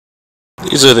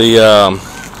These are the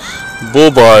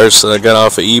bull bars that I got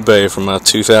off of eBay from my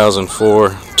 2004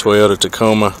 Toyota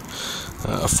Tacoma,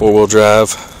 4-wheel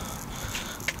drive.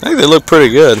 I think they look pretty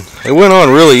good. It went on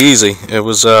really easy. It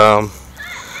was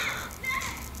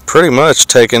pretty much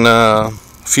taking a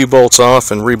few bolts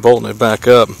off and rebolting it back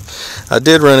up. I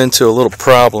did run into a little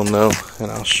problem though,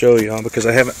 and I'll show you because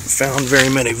I haven't found very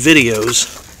many videos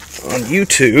on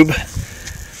YouTube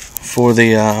for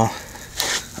the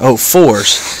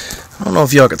 04s. I don't know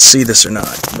if y'all could see this or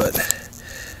not, but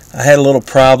I had a little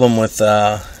problem with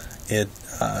it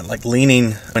like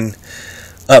leaning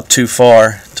up too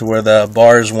far to where the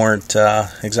bars weren't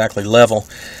exactly level.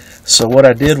 So what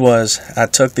I did was I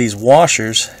took these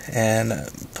washers and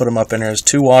put them up in there. There's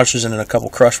 2 washers and then a couple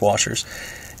crush washers,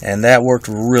 and that worked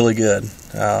really good.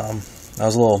 I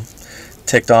was a little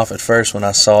ticked off at first when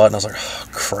I saw it, and I was like, oh,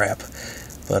 crap.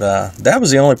 But that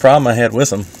was the only problem I had with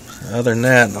them. Other than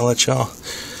that, I'll let y'all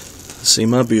see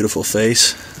my beautiful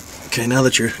face. Okay, now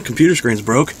that your computer screen's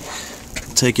broke,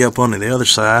 I'll take you up onto the other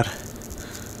side.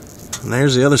 And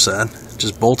there's the other side.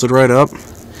 Just bolted right up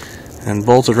and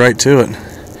bolted right to it.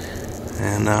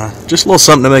 And just a little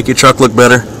something to make your truck look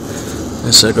better.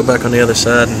 I said, go back on the other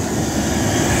side. And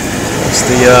that's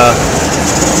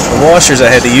the washers I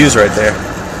had to use right there.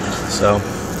 So,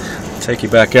 I'll take you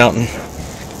back out and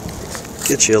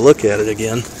get you a look at it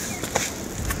again.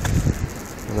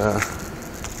 And,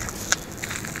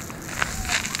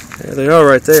 there they are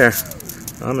right there.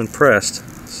 I'm impressed.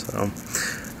 So,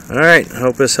 alright, I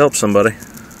hope this helps somebody.